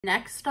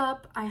Next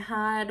up, I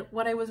had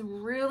what I was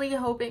really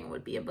hoping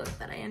would be a book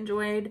that I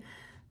enjoyed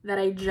that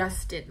I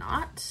just did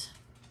not.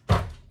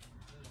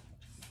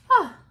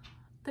 Ah,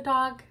 the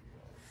dog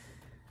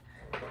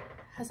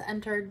has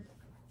entered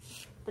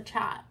the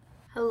chat.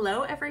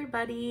 Hello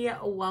everybody,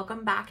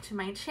 welcome back to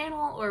my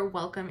channel, or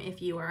welcome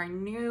if you are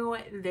new.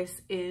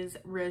 This is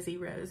Rosie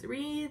Rose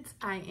Reads.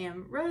 I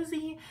am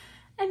Rosie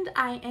and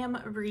I am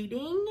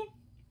reading.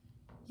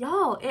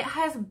 Y'all, it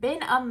has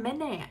been a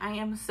minute. I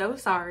am so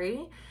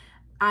sorry.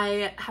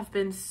 I have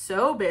been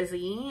so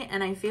busy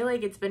and I feel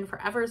like it's been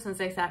forever since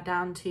I sat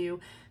down to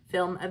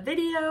film a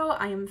video.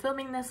 I am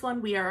filming this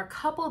one. We are a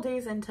couple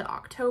days into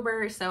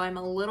October, so I'm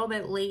a little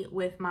bit late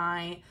with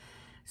my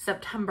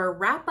September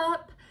wrap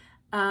up,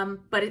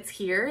 but it's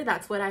here.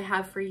 That's what I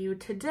have for you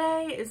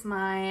today is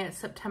my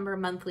September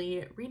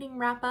monthly reading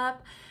wrap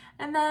up.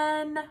 And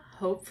then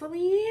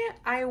hopefully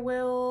I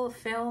will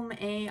film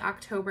a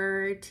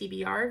October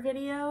TBR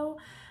video.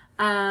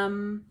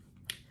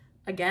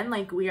 Again,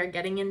 like we are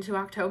getting into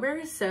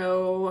October,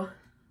 so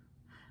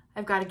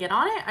I've got to get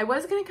on it. I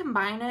was going to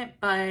combine it,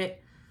 but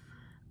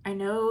I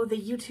know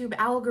the YouTube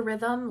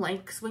algorithm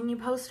likes when you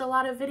post a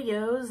lot of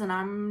videos, and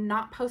I'm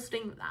not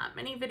posting that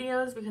many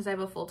videos because I have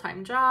a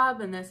full-time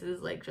job and this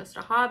is like just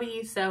a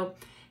hobby. So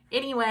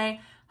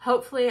anyway,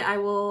 hopefully I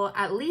will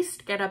at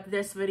least get up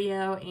this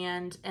video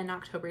and an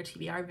October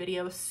TBR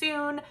video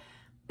soon,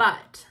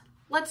 but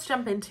let's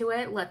jump into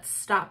it. Let's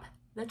stop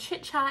the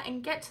chit chat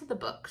and get to the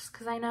books,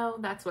 because I know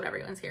that's what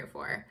everyone's here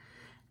for.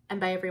 And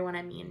by everyone,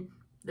 I mean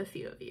the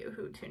few of you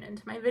who tune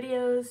into my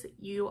videos.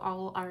 You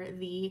all are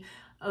the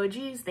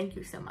OGs. Thank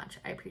you so much.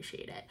 I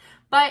appreciate it.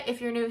 But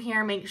if you're new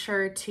here, make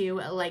sure to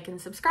like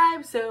and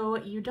subscribe so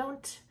you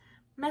don't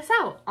miss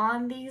out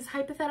on these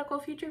hypothetical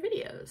future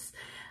videos.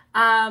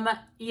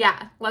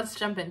 Yeah, let's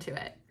jump into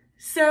it.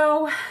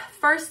 So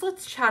first,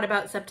 let's chat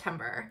about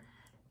September.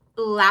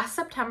 Last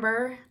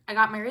September, I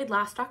got married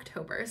last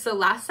October. So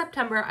last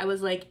September, I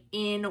was like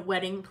in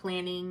wedding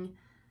planning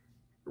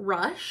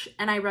rush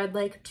and I read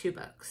like 2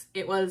 books.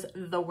 It was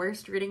the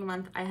worst reading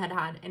month I had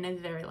had in a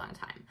very long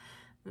time.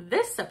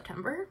 This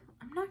September,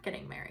 I'm not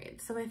getting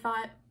married. So I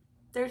thought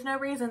there's no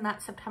reason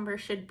that September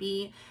should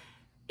be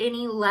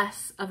any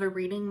less of a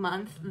reading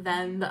month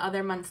than the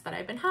other months that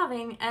I've been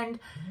having. And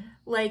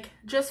like,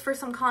 just for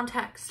some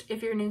context,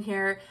 if you're new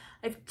here,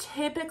 I've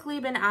typically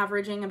been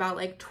averaging about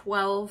like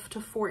 12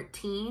 to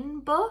 14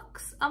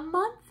 books a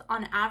month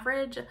on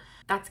average.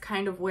 That's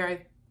kind of where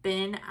I've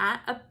been at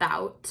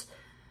about.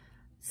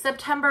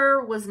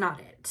 September was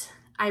not it.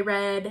 I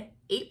read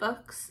 8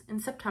 books in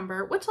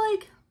September, which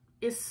like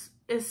is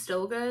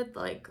still good.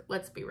 Like,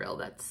 let's be real,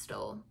 that's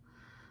still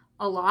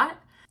a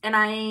lot. And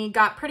I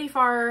got pretty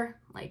far,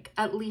 like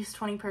at least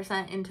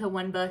 20% into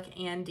one book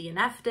and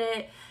DNF'd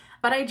it.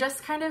 But I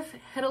just kind of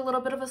hit a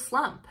little bit of a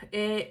slump.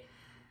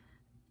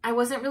 I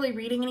wasn't really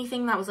reading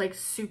anything that was like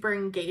super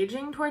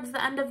engaging towards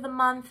the end of the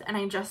month, and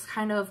I just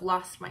kind of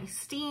lost my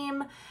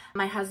steam.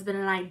 My husband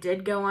and I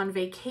did go on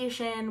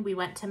vacation. We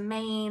went to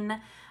Maine.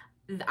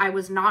 I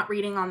was not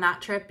reading on that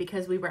trip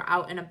because we were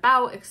out and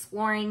about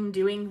exploring,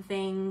 doing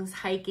things,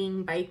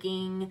 hiking,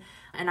 biking,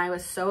 and I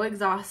was so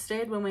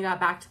exhausted when we got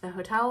back to the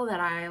hotel that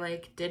I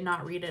like did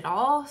not read at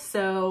all.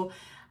 So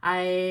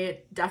I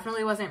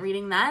definitely wasn't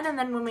reading then. And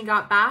then when we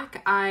got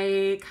back,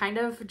 I kind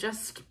of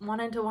just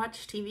wanted to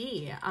watch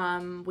TV.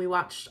 We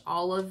watched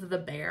all of The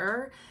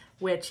Bear,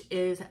 which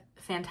is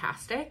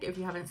fantastic. If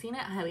you haven't seen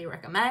it, I highly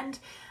recommend.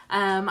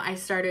 I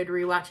started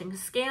rewatching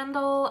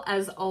Scandal.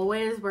 As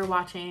always, we're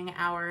watching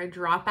our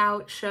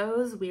Dropout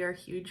shows. We are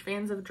huge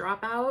fans of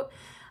Dropout.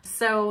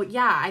 So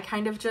yeah, I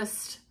kind of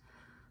just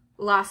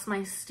lost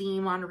my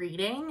steam on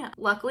reading.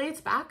 Luckily, it's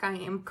back. I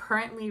am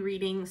currently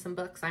reading some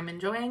books I'm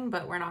enjoying,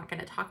 but we're not going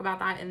to talk about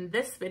that in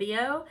this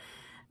video.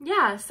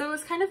 Yeah, so it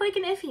was kind of like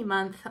an iffy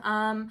month.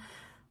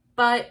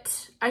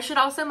 But I should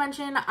also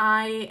mention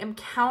I am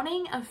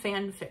counting a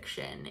fan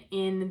fiction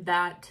in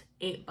that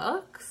 8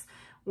 books,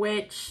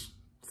 which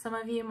some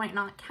of you might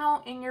not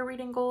count in your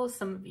reading goals.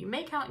 Some of you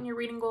may count in your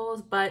reading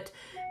goals, but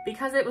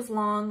because it was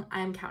long,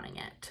 I am counting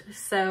it.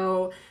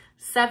 So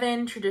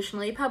 7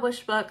 traditionally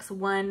published books,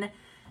 1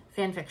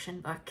 fan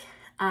fiction book.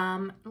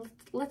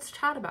 Let's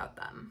chat about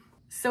them.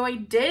 So I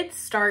did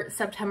start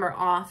September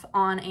off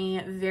on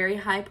a very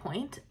high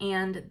point,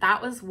 and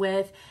that was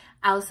with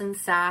Allison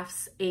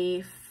Saft's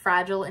A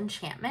Fragile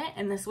Enchantment.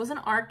 And this was an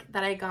arc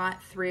that I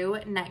got through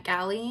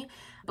NetGalley.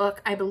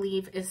 Book, I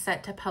believe, is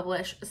set to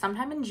publish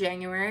sometime in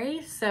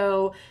January.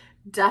 So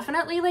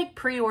definitely like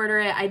pre-order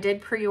it. I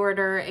did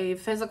pre-order a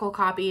physical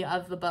copy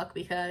of the book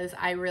because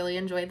I really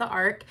enjoyed the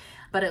arc,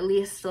 but at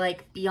least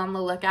like be on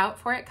the lookout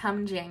for it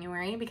come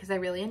January because I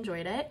really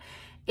enjoyed it.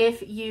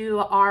 If you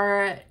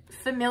are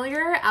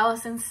familiar,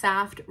 Allison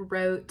Saft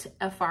wrote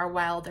A Far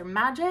Wilder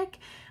Magic,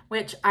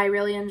 which I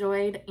really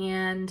enjoyed.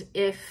 And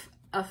if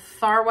A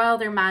Far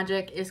Wilder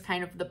Magic is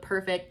kind of the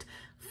perfect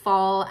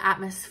fall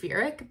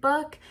atmospheric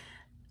book,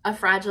 A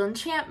Fragile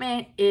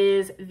Enchantment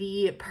is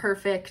the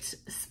perfect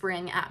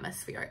spring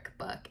atmospheric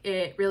book.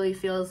 It really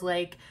feels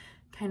like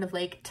kind of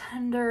like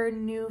tender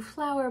new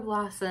flower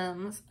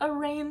blossoms, a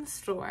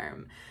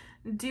rainstorm,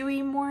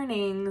 dewy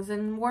mornings,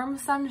 and warm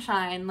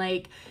sunshine.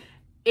 Like,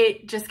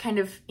 it just kind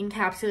of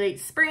encapsulates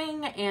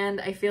spring, and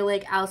I feel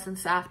like Alison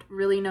Saft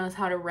really knows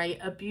how to write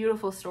a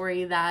beautiful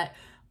story that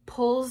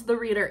pulls the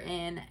reader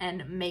in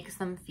and makes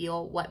them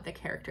feel what the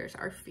characters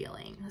are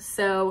feeling.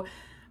 So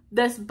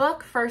this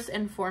book, first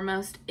and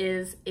foremost,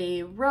 is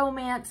a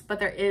romance, but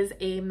there is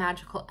a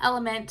magical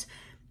element,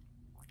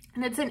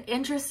 and it's an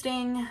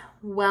interesting,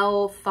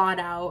 well thought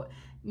out,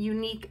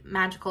 unique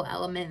magical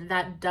element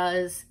that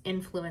does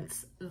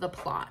influence the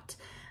plot.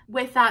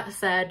 With that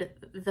said,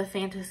 the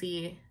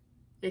fantasy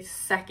is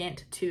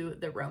second to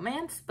the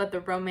romance, but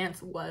the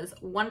romance was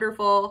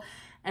wonderful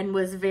and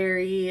was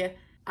very,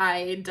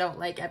 I don't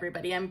like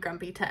everybody, I'm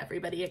grumpy to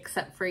everybody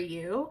except for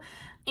you.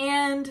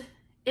 And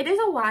it is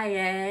a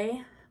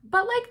YA,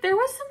 but like there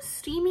was some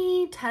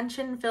steamy,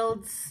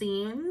 tension-filled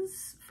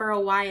scenes for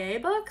a YA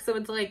book, so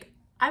it's like,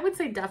 I would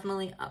say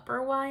definitely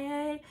upper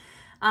YA.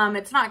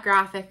 It's not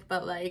graphic,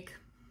 but like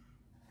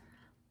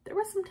there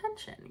was some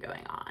tension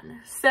going on.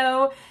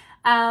 So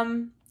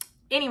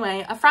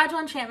anyway, A Fragile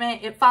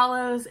Enchantment, it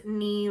follows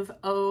Niamh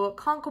Ó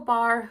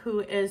Conchobar,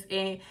 who is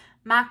a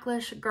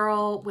Macklish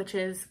girl, which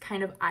is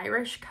kind of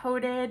Irish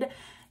coded,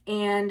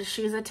 and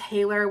she's a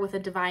tailor with a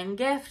divine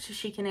gift.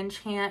 She can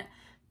enchant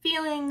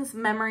feelings,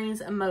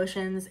 memories,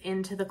 emotions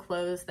into the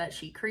clothes that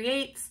she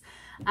creates,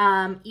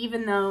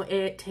 even though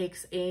it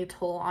takes a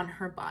toll on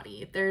her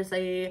body. There's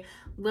a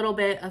little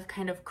bit of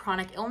kind of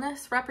chronic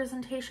illness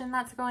representation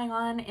that's going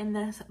on in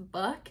this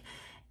book,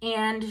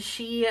 and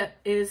she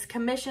is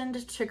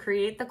commissioned to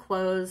create the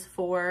clothes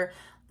for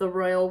the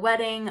royal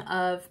wedding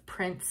of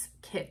Prince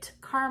Kit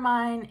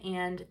Carmine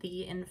and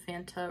the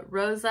Infanta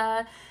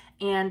Rosa.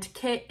 And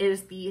Kit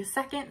is the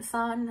second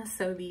son,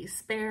 so the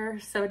spare,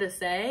 so to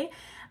say.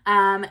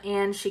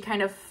 And she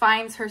kind of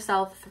finds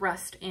herself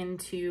thrust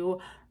into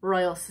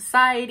royal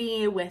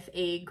society with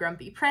a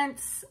grumpy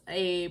prince,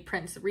 a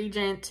prince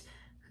regent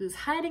who's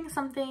hiding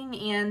something,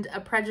 and a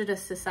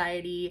prejudiced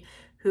society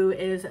who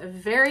is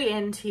very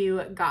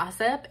into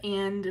gossip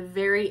and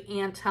very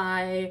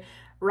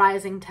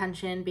anti-rising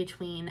tension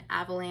between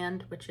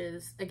Avaland, which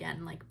is,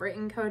 again, like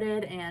Britain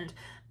coded, and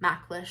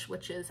Macklish,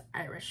 which is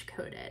Irish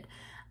coded.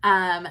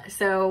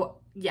 So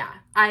yeah,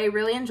 I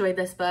really enjoyed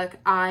this book.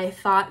 I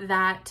thought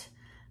that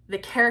the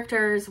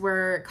characters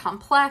were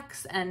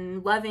complex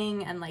and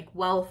loving and like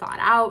well thought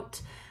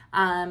out.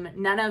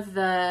 None of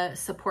the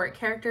support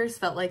characters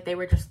felt like they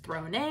were just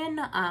thrown in.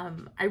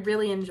 I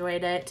really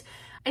enjoyed it.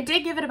 I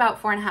did give it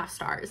about 4.5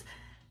 stars.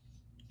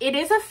 It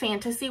is a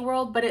fantasy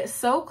world, but it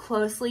so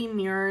closely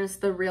mirrors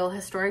the real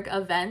historic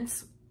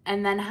events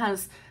and then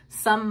has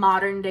some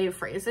modern day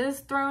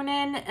phrases thrown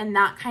in, and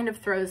that kind of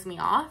throws me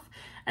off.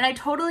 And I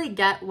totally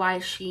get why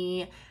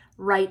she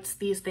writes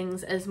these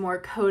things as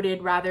more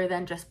coded rather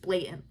than just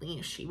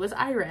blatantly she was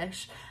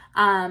Irish.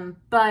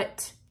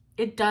 But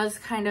it does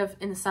kind of,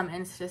 in some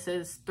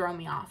instances, throw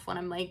me off when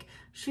I'm like,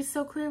 she's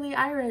so clearly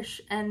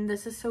Irish and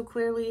this is so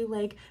clearly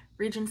like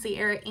Regency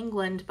era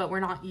England, but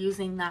we're not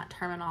using that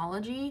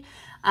terminology.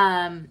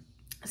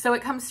 So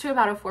it comes to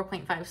about a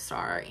 4.5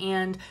 star,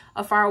 and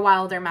A Far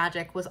Wilder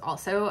Magic was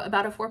also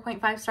about a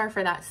 4.5 star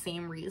for that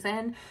same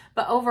reason.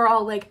 But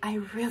overall, like, I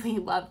really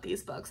love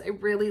these books. I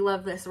really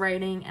love this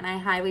writing, and I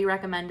highly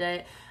recommend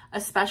it,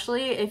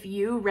 especially if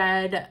you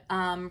read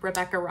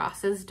Rebecca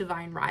Ross's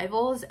Divine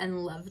Rivals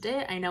and loved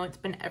it. I know it's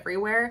been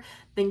everywhere.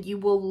 Then you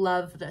will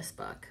love this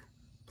book.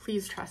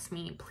 Please trust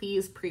me.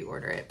 Please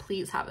pre-order it.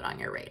 Please have it on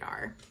your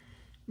radar.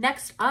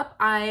 Next up,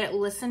 I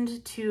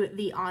listened to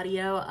the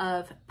audio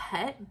of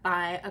Pet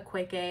by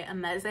Akwaeke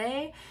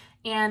Emeze,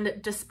 and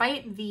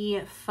despite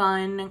the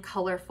fun,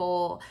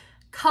 colorful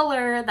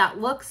color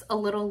that looks a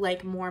little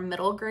like more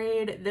middle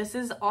grade, this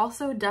is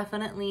also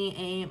definitely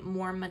a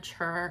more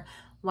mature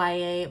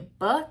YA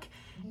book.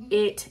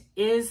 It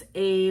is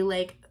a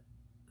like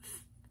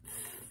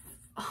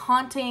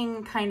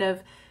haunting kind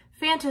of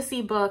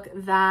fantasy book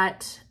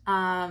that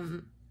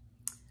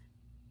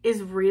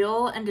is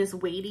real and is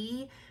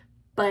weighty,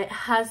 but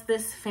has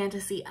this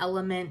fantasy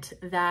element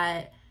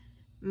that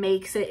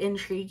makes it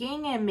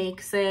intriguing and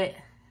makes it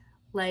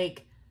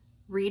like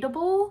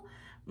readable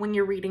when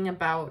you're reading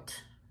about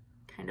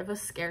kind of a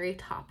scary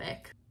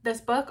topic.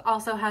 This book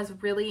also has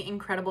really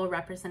incredible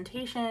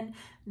representation.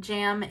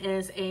 Jam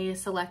is a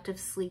selective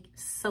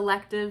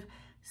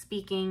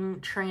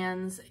speaking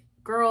trans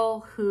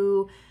girl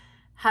who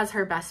has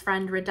her best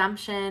friend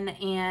redemption,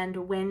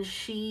 and when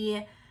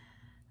she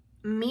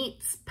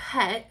meets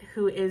Pet,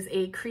 who is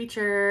a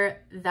creature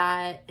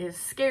that is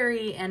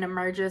scary and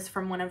emerges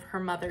from one of her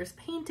mother's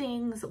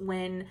paintings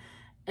when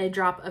a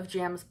drop of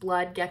Jam's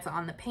blood gets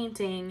on the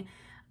painting,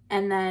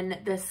 and then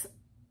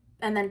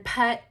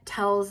Pet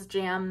tells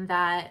Jam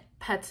that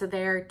Pet's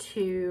there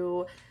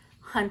to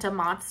hunt a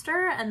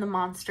monster, and the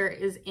monster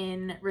is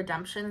in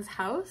Redemption's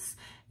house.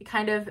 It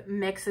kind of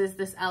mixes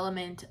this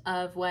element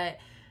of what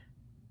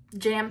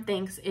Jam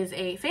thinks is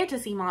a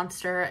fantasy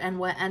monster and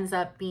what ends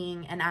up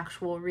being an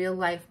actual real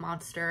life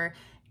monster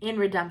in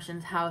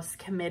Redemption's house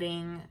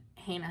committing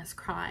heinous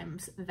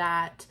crimes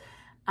that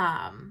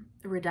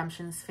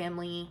Redemption's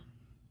family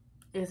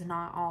is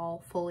not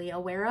all fully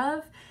aware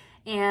of.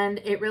 And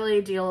it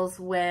really deals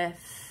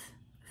with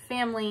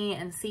family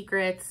and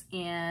secrets,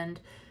 and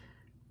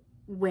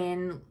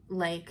when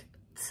like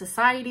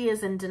society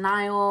is in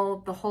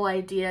denial. The whole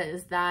idea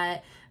is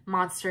that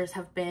monsters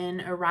have been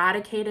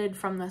eradicated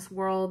from this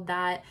world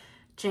that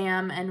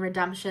Jam and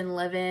Redemption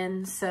live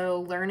in.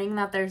 So learning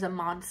that there's a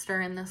monster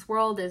in this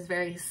world is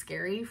very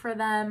scary for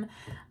them.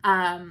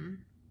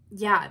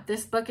 Yeah,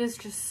 this book is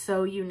just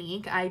so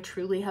unique. I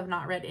truly have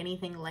not read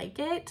anything like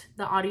it.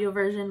 The audio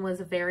version was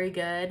very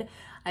good.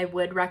 I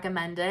would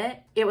recommend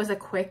it. It was a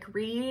quick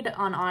read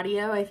on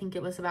audio. I think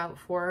it was about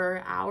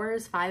 4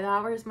 hours, 5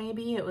 hours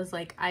maybe. It was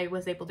like I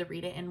was able to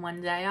read it in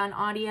one day on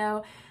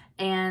audio,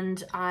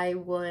 and I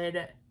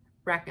would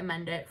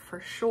recommend it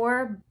for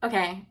sure.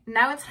 Okay,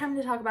 now it's time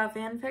to talk about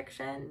fan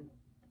fiction.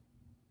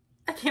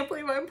 I can't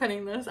believe I'm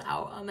putting this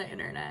out on the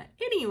internet.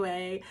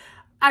 Anyway,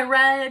 I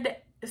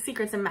read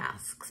Secrets and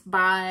Masks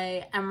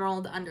by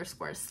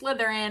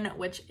Emerald_Slytherin,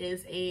 which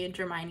is a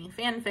Hermione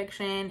fan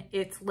fiction.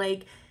 It's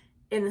like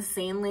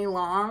insanely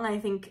long. I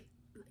think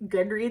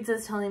Goodreads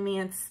is telling me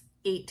it's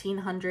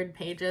 1,800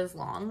 pages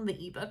long,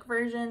 the ebook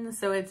version,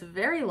 so it's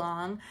very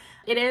long.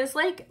 It is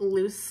like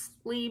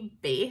loosely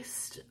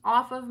based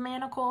off of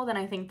Manacled, and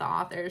I think the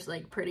author's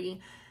like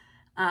pretty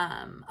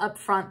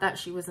upfront that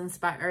she was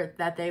inspired,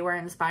 that they were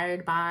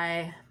inspired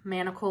by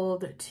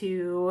Manacled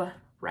to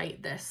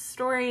write this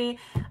story.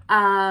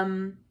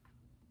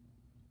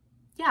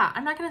 Yeah,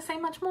 I'm not gonna say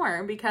much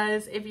more,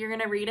 because if you're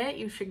gonna read it,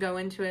 you should go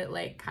into it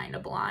like kind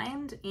of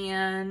blind,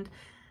 and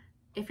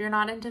if you're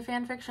not into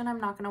fan fiction, I'm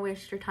not gonna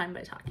waste your time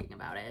by talking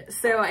about it.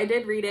 So I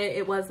did read it.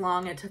 It was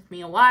long, it took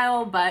me a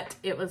while, but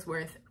it was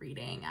worth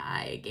reading.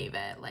 I gave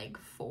it like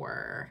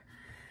 4.5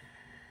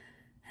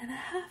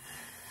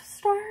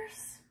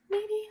 stars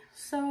maybe.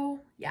 So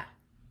yeah.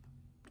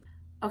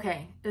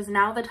 Okay, is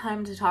now the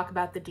time to talk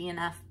about the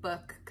DNF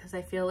book, because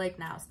I feel like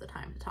now's the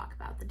time to talk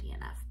about the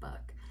DNF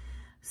book.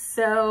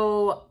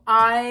 So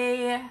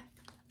I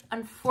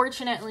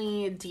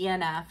unfortunately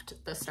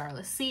DNF'd The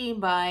Starless Sea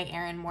by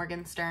Erin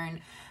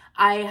Morgenstern.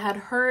 I had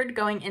heard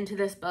going into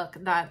this book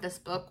that this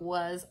book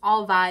was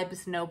all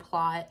vibes, no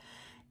plot.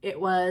 It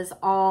was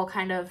all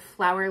kind of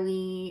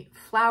flowery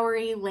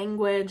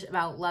language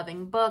about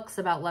loving books,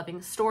 about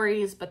loving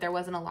stories, but there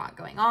wasn't a lot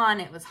going on.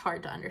 It was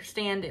hard to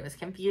understand. It was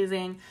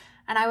confusing.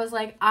 And I was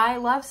like, I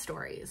love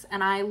stories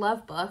and I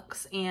love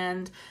books,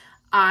 and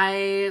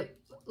I,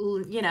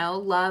 you know,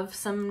 love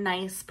some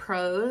nice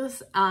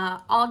prose.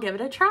 I'll give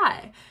it a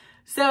try.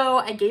 So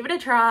I gave it a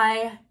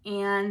try,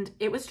 and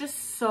it was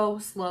just so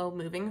slow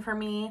moving for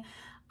me.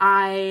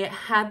 I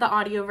had the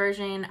audio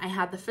version. I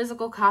had the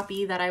physical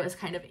copy that I was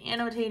kind of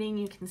annotating.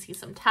 You can see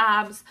some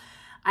tabs.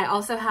 I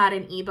also had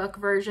an ebook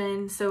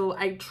version. So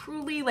I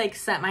truly like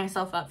set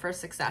myself up for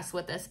success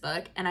with this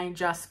book, and I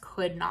just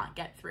could not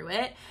get through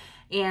it.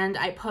 And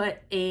I put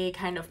a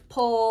kind of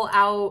poll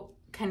out,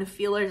 kind of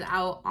feelers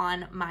out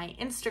on my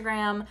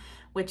Instagram,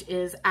 which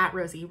is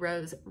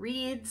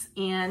 @RosieRoseReads,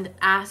 and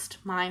asked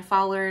my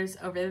followers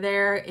over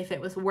there if it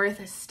was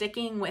worth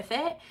sticking with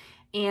it.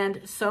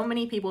 And so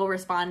many people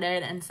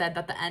responded and said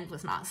that the end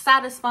was not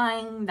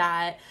satisfying,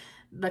 that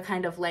the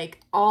kind of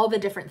like all the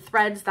different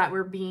threads that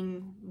were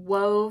being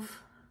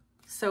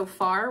so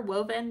far,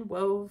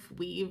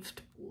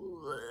 weaved,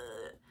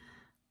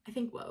 I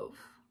think wove.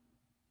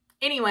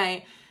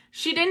 Anyway,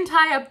 she didn't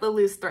tie up the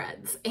loose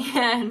threads,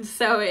 and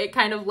so it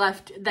kind of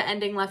the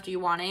ending left you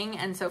wanting.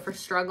 And so for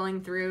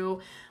struggling through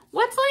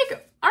what's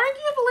like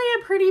arguably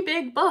a pretty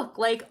big book,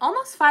 like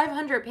almost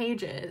 500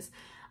 pages,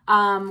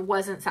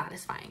 wasn't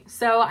satisfying.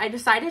 So I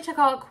decided to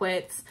call it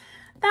quits.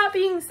 That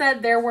being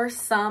said, there were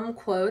some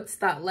quotes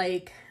that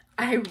like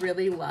I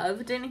really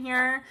loved in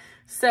here.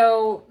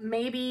 So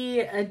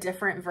maybe a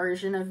different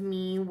version of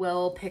me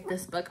will pick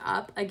this book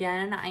up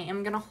again. I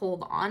am going to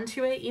hold on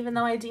to it even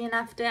though I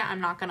DNF'd it.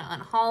 I'm not going to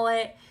unhaul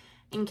it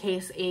in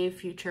case a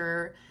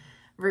future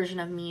version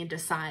of me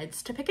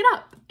decides to pick it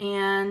up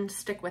and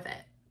stick with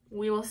it.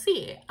 We will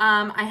see.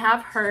 I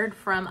have heard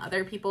from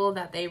other people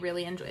that they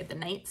really enjoyed The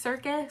Night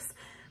Circus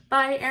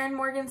by Erin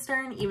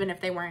Morgenstern, even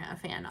if they weren't a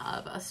fan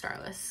of A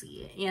Starless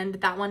Sea. And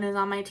that one is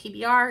on my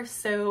TBR,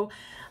 so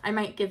I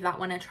might give that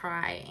one a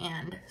try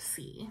and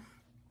see.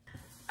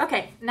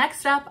 Okay,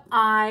 next up,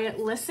 I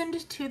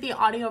listened to the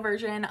audio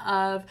version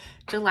of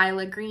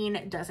Delilah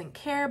Green Doesn't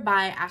Care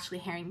by Ashley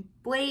Herring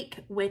Blake,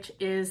 which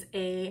is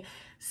a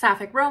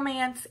sapphic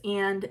romance,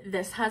 and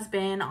this has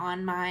been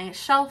on my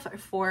shelf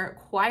for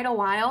quite a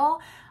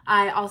while.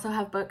 I also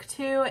have book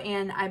 2,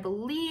 and I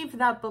believe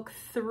that book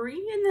 3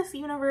 in this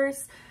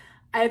universe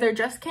either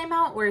just came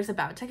out or is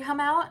about to come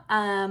out.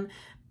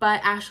 But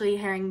Ashley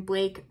Herring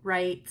Blake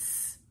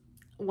writes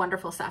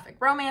wonderful sapphic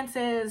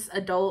romances,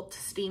 adult,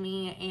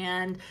 steamy,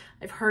 and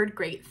I've heard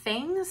great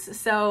things.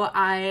 So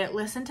I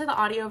listened to the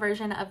audio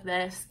version of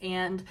this,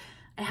 and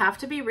I have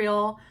to be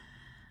real,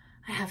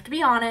 I have to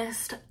be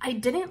honest, I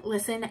didn't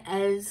listen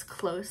as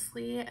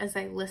closely as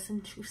I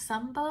listened to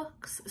some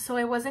books, so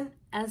I wasn't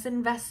as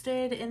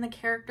invested in the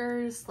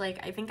characters. Like,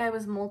 I think I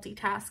was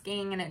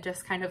multitasking and it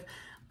just kind of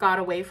got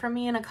away from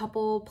me in a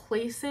couple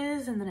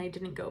places and then I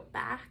didn't go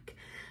back.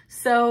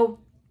 So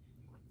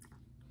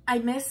I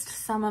missed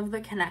some of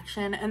the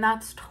connection, and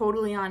that's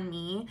totally on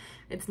me.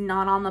 It's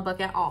not on the book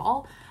at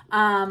all.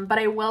 But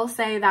I will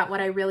say that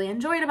what I really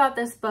enjoyed about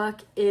this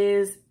book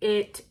is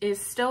it is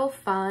still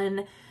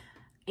fun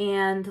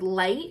and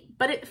light,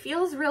 but it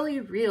feels really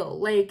real.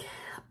 Like,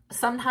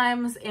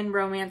 sometimes in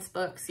romance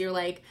books, you're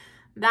like,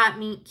 that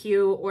meet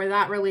cute or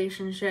that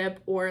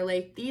relationship or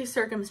like these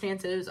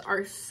circumstances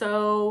are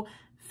so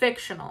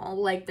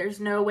fictional. Like, there's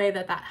no way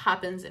that that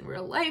happens in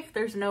real life.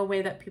 There's no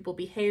way that people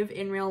behave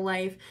in real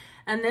life.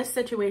 And this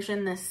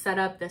situation, this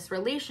setup, this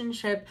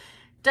relationship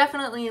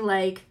definitely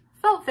like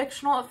felt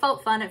fictional. It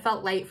felt fun. It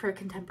felt light for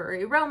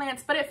contemporary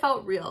romance, but it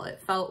felt real.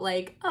 It felt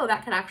like, oh,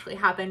 that could actually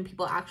happen.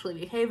 People actually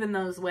behave in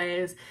those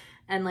ways.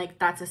 And like,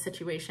 that's a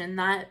situation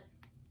that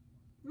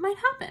might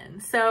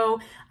happen. So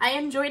I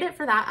enjoyed it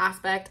for that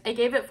aspect. I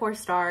gave it 4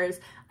 stars.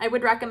 I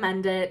would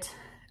recommend it.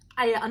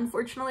 I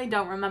unfortunately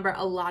don't remember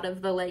a lot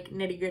of the like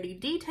nitty-gritty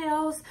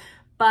details,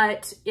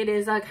 but it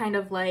is a kind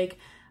of like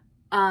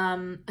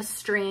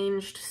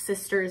estranged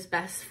sister's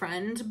best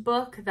friend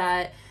book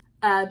that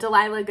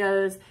Delilah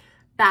goes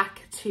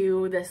back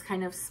to this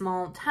kind of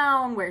small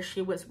town where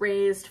she was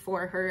raised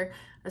for her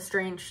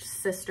estranged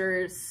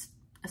stepsister's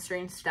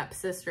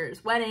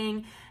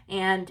wedding,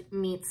 and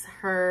meets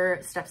her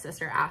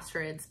stepsister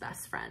Astrid's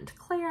best friend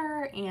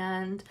Claire,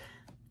 and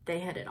they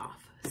hit it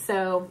off.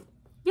 So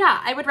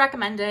yeah, I would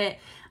recommend it.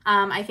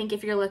 I think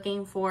if you're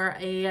looking for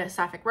a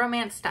sapphic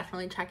romance,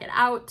 definitely check it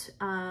out.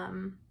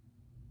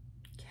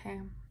 Okay,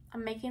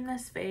 I'm making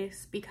this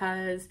face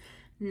because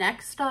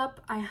next up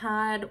I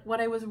had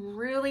what I was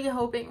really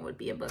hoping would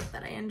be a book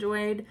that I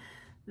enjoyed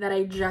that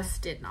I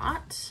just did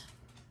not.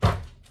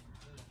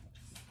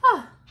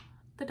 Oh,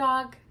 the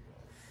dog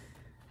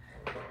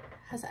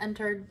has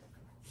entered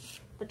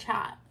the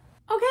chat.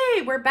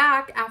 Okay, we're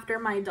back after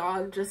my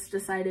dog just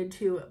decided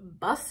to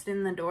bust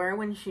in the door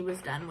when she was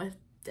done with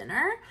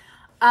dinner.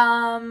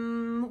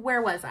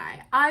 Where was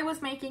I? I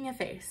was making a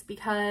face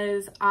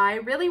because I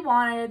really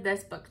wanted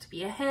this book to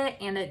be a hit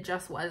and it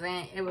just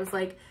wasn't. It was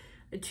like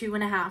a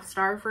 2.5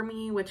 star for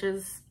me, which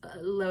is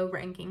low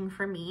ranking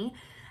for me.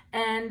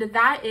 And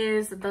that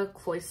is The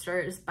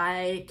Cloisters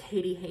by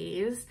Katie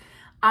Hayes.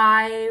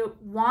 I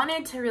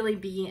wanted to really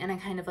be in a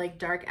kind of like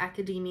dark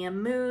academia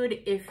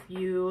mood. If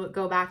you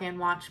go back and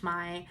watch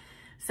my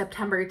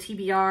September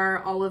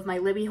TBR, all of my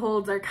Libby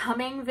holds are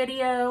coming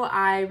video,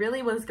 I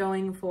really was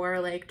going for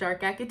like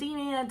dark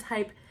academia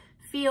type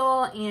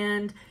feel,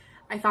 and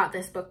I thought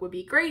this book would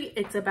be great.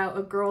 It's about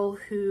a girl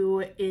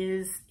who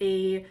is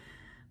in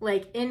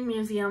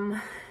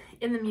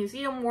the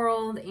museum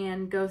world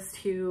and goes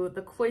to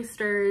the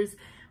Cloisters,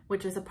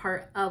 which is a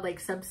part of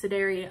like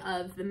subsidiary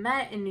of the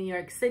Met in New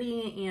York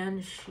City,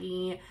 and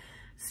she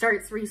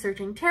starts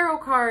researching tarot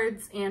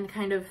cards and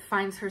kind of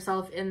finds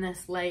herself in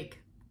this like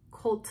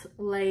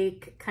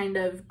cult-like kind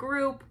of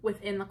group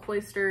within the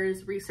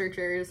Cloisters,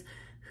 researchers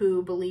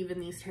who believe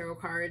in these tarot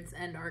cards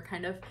and are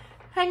kind of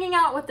hanging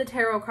out with the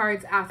tarot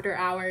cards after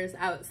hours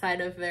outside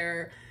of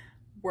their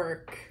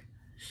work,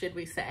 should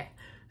we say.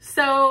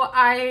 So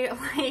I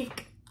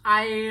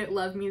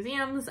love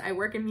museums. I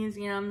work in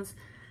museums.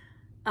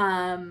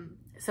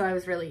 So I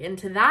was really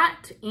into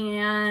that,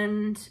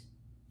 and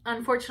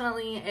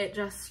unfortunately it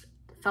just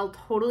felt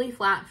totally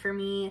flat for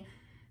me.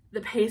 The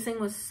pacing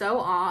was so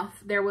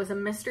off. There was a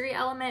mystery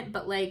element,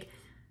 but like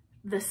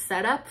the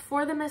setup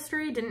for the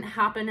mystery didn't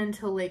happen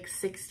until like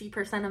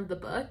 60% of the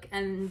book,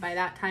 and by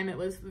that time it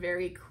was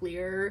very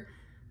clear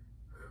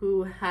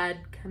who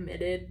had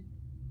committed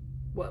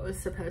what was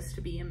supposed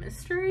to be a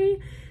mystery.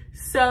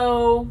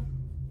 So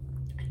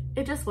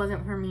it just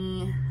wasn't for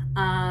me.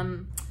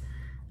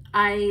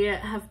 I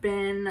have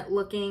been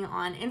looking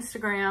on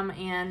Instagram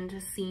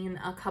and seen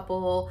a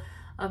couple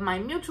of my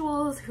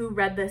mutuals who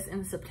read this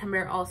in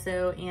September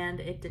also, and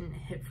it didn't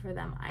hit for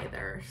them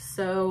either.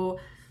 So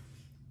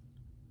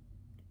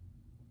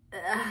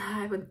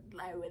I would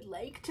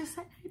like to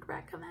say I'd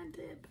recommend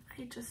it, but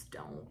I just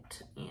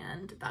don't,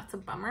 and that's a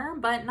bummer.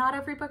 But not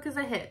every book is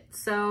a hit,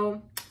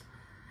 so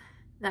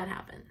that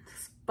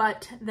happens.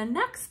 But the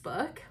next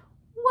book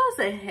was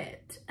a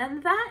hit,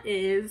 and that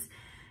is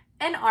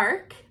an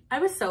arc. I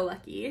was so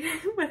lucky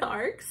with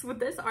arcs. With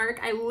this arc,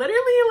 I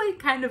literally like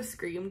kind of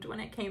screamed when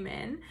it came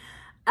in.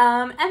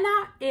 And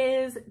that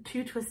is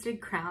Two Twisted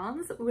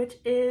Crowns, which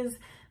is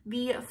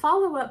the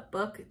follow-up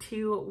book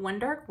to One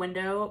Dark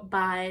Window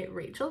by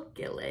Rachel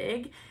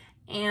Gillig.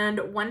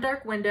 And One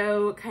Dark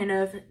Window kind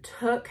of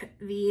took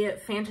the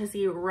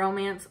fantasy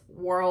romance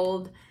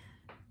world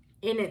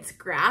in its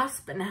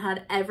grasp and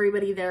had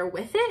everybody there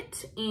with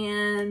it.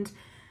 And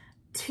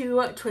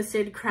Two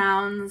Twisted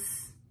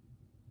Crowns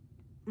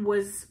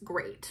was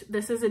great.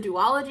 This is a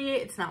duology.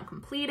 It's now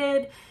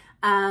completed.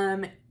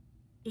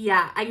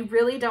 yeah, I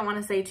really don't want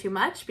to say too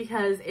much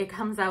because it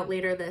comes out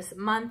later this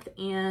month,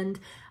 and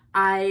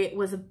I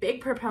was a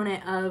big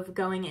proponent of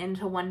going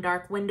into One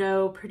Dark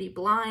Window pretty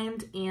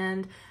blind,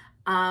 and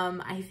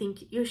I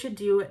think you should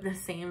do the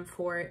same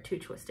for Two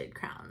Twisted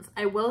Crowns.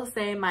 I will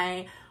say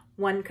my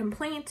one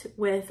complaint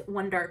with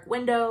One Dark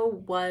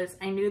Window was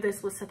I knew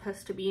this was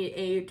supposed to be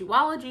a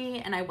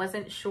duology, and I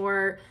wasn't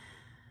sure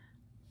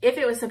if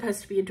it was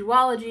supposed to be a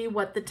duology,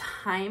 what the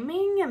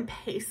timing and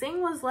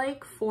pacing was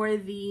like for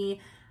the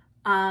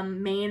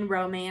main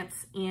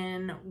romance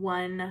in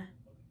One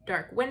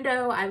Dark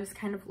Window. I was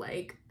kind of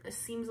like, this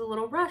seems a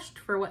little rushed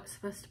for what's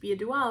supposed to be a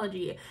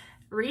duology.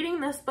 Reading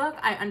this book,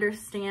 I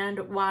understand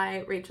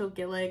why Rachel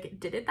Gillig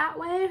did it that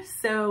way.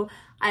 So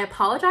I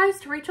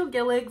apologize to Rachel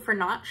Gillig for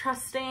not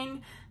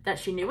trusting that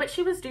she knew what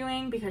she was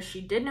doing, because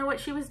she did know what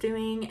she was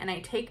doing. And I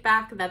take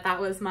back that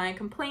that was my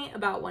complaint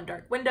about One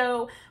Dark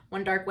Window.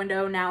 One Dark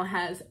Window now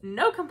has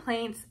no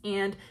complaints,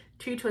 and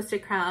Two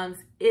Twisted Crowns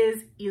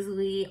is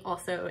easily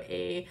also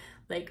a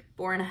like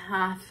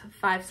 4.5,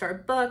 5-star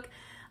book.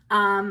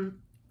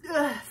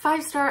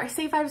 5-star, I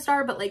say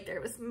 5-star, but like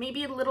there was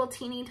maybe a little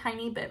teeny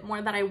tiny bit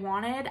more that I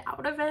wanted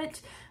out of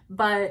it,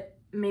 but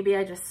maybe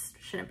I just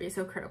shouldn't be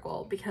so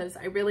critical because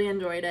I really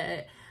enjoyed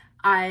it.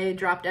 I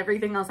dropped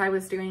everything else I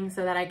was doing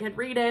so that I could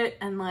read it,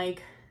 and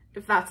like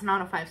if that's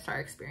not a 5-star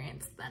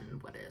experience, then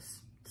what is?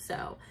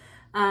 So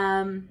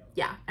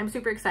yeah, I'm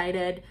super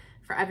excited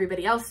for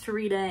everybody else to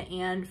read it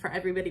and for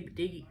everybody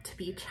to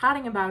be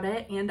chatting about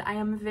it, and I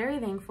am very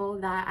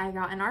thankful that I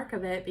got an arc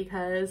of it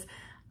because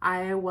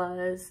I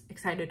was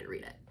excited to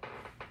read it.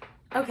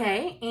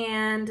 Okay,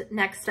 and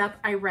next up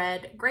I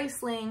read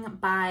Graceling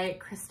by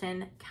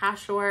Kristen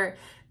Cashore.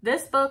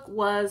 This book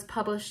was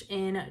published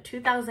in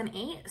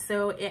 2008,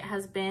 so it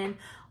has been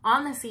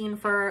on the scene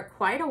for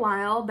quite a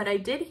while, but I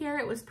did hear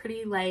it was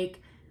pretty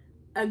like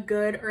a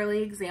good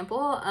early example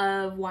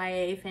of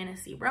YA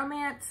fantasy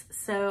romance,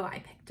 so I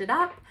picked it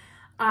up.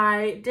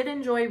 I did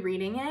enjoy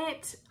reading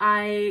it.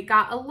 I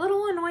got a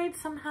little annoyed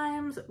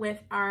sometimes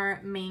with our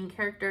main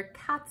character,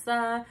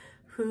 Katza,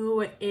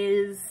 who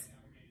is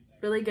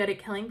really good at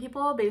killing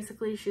people.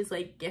 Basically, she's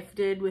like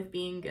gifted with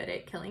being good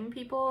at killing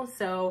people,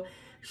 so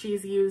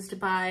she's used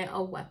by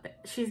a weapon.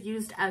 She's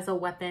used as a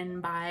weapon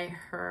by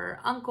her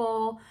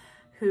uncle,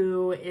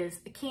 who is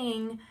a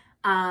king,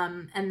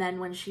 and then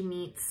when she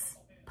meets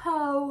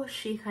Poe,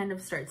 she kind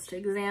of starts to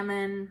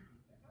examine,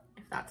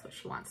 if that's what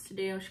she wants to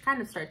do, she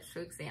kind of starts to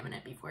examine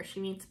it before she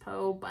meets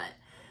Poe, but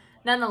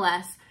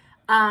nonetheless,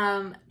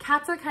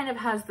 Katza kind of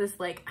has this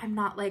like, I'm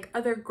not like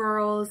other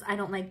girls, I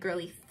don't like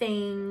girly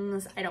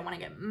things, I don't want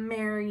to get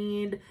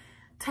married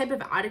type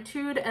of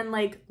attitude. And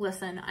like,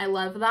 listen, I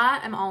love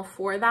that, I'm all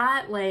for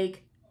that,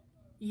 like,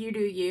 you do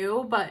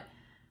you, but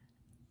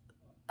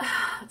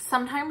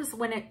sometimes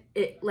when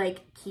it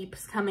like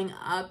keeps coming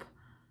up,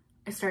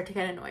 I start to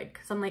get annoyed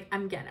because I'm like, I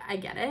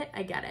get it.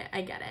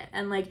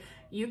 And like,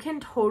 you can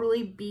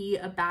totally be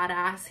a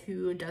badass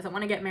who doesn't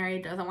want to get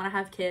married, doesn't want to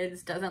have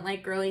kids, doesn't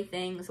like girly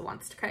things,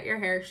 wants to cut your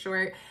hair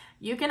short.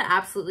 You can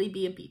absolutely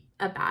be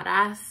a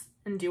badass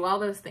and do all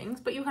those things,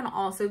 but you can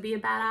also be a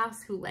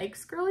badass who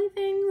likes girly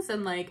things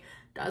and like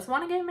does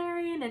want to get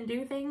married and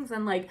do things,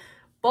 and like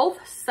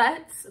both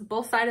sides of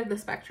the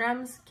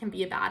spectrums can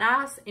be a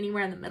badass.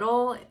 Anywhere in the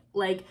middle,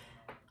 like,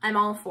 I'm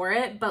all for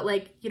it, but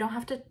like, you don't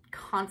have to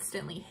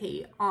constantly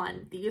hate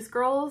on these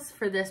girls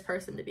for this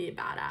person to be a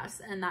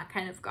badass. And that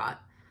kind of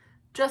got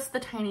just the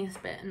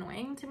tiniest bit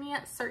annoying to me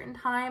at certain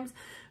times.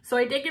 So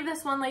I did give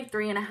this one like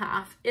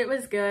 3.5. It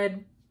was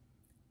good.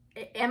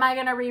 Am I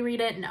gonna reread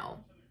it?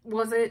 No.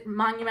 Was it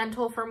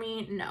monumental for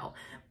me? No.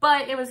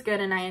 But it was good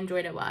and I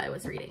enjoyed it while I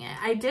was reading it.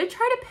 I did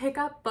try to pick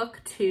up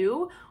book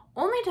 2,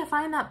 only to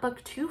find that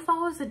book 2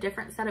 follows a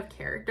different set of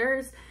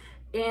characters.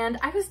 And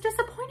I was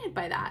disappointed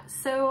by that.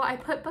 So I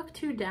put book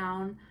 2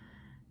 down,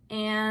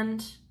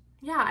 and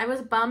yeah, I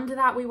was bummed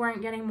that we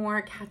weren't getting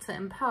more Katza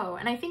and Poe.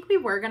 And I think we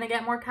were gonna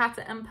get more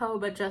Katza and Poe,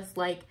 but just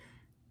like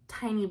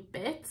tiny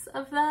bits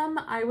of them.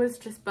 I was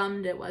just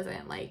bummed it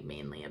wasn't like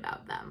mainly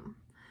about them,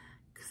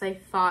 because I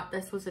thought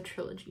this was a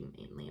trilogy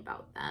mainly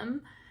about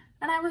them,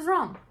 and I was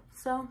wrong.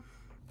 So,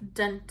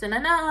 dun dun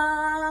dun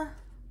dun.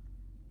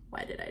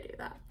 Why did I do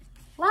that?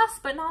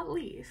 Last but not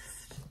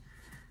least,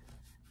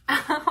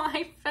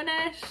 I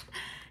finished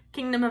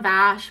Kingdom of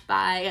Ash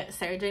by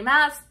Sarah J.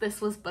 Maas. This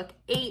was book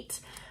 8.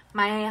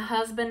 My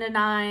husband and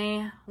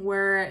I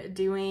were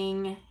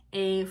doing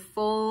a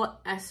full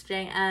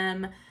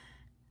SJM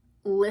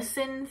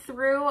listen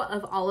through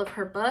of all of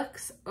her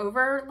books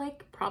over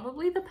like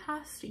probably the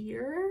past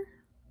year.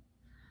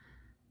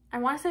 I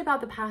want to say about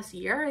the past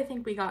year. I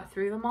think we got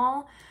through them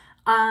all.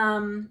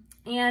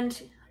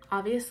 And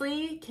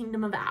obviously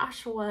Kingdom of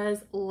Ash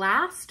was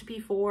last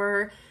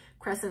before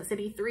Crescent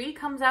City 3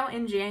 comes out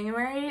in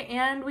January,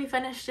 and we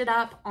finished it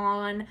up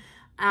on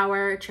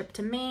our trip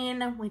to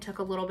Maine. We took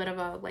a little bit of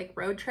a like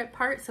road trip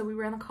part, so we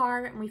were in the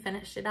car and we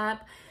finished it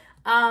up.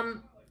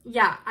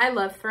 Yeah, I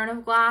love Throne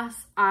of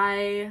Glass.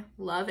 I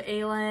love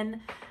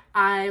Aelin.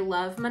 I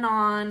love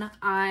Manon.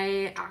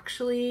 I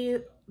actually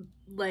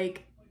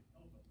like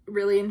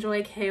Really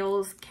enjoy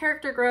Kale's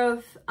character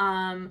growth.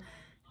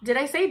 Did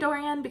I say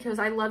Dorian? Because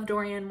I love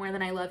Dorian more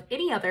than I love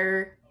any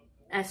other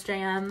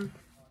SJM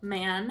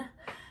man.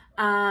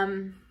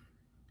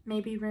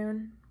 Maybe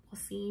Rune, we'll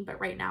see, but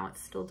right now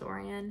it's still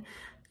Dorian.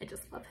 I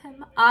just love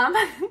him.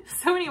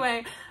 So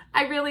anyway,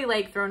 I really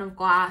like Throne of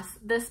Glass.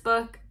 This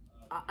book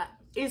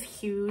is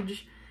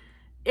huge.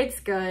 It's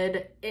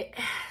good. It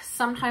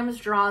sometimes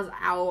draws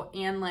out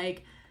and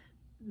like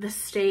the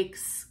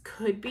stakes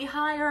could be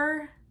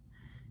higher.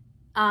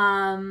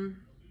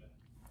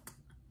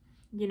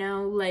 You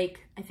know, like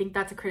I think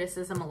that's a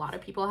criticism a lot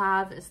of people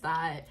have, is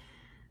that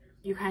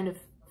you kind of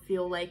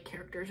feel like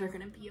characters are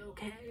gonna be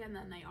okay and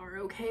then they are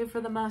okay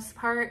for the most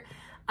part.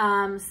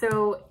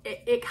 So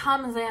it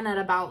comes in at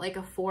about like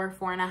a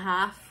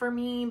 4.5 for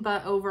me,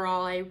 but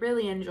overall I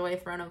really enjoy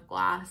Throne of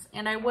Glass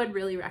and I would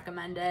really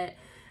recommend it.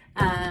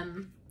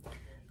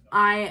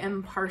 I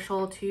am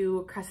partial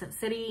to Crescent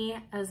City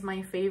as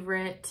my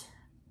favorite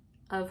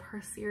of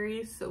her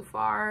series so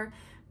far,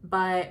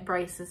 but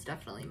Bryce is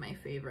definitely my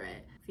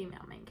favorite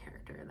female main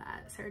character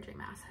that Sarah J.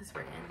 Maas has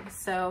written.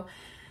 So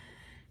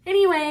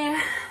anyway,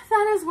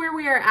 that is where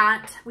we are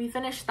at. We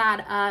finished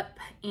that up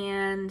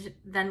and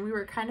then we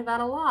were kind of at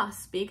a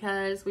loss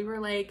because we were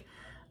like,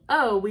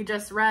 oh, we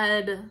just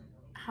read,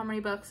 how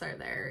many books are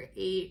there?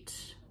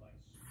 8,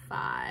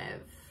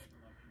 5,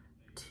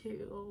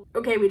 2.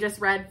 Okay, we just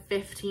read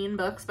 15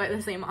 books by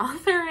the same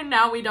author and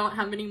now we don't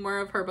have any more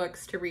of her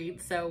books to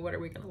read, so what are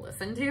we gonna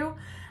listen to?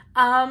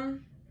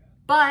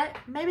 But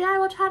maybe I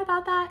will chat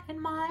about that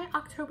in my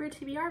October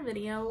TBR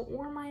video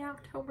or my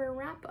October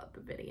wrap-up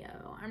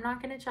video. I'm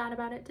not going to chat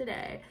about it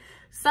today.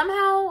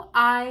 Somehow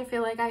I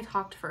feel like I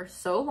talked for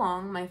so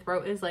long. My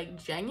throat is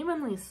like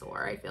genuinely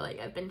sore. I feel like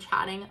I've been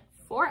chatting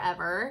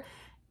forever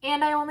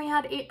and I only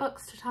had 8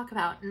 books to talk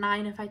about,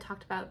 9 if I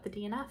talked about the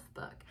DNF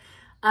book.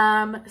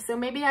 So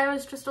maybe I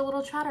was just a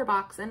little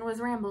chatterbox and was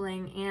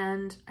rambling,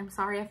 and I'm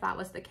sorry if that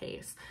was the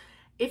case.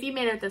 If you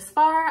made it this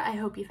far, I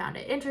hope you found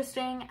it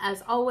interesting.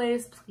 As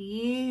always,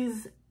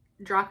 please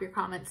drop your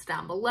comments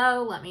down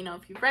below. Let me know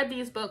if you've read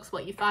these books,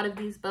 what you thought of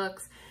these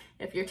books.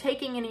 If you're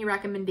taking any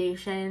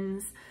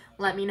recommendations,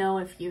 let me know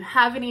if you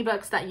have any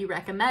books that you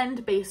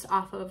recommend based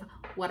off of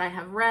what I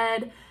have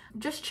read.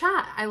 Just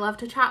chat. I love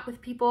to chat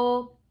with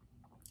people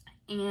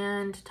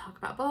and talk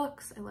about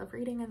books. I love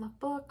reading, I love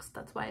books.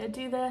 That's why I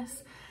do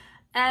this.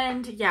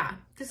 And yeah,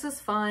 this is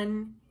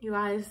fun. You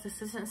guys,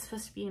 this isn't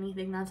supposed to be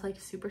anything that's like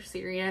super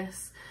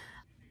serious,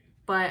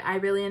 but I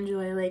really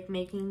enjoy like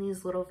making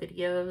these little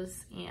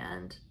videos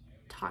and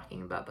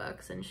talking about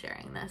books and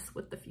sharing this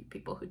with the few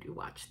people who do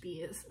watch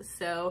these.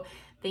 So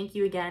thank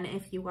you again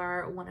if you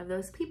are one of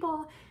those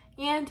people,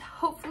 and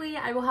hopefully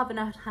I will have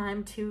enough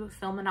time to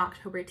film an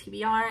October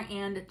TBR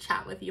and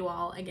chat with you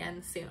all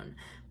again soon.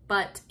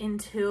 But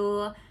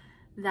until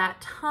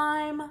that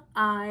time,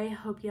 I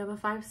hope you have a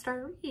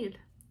 5-star read.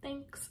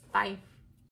 Thanks. Bye.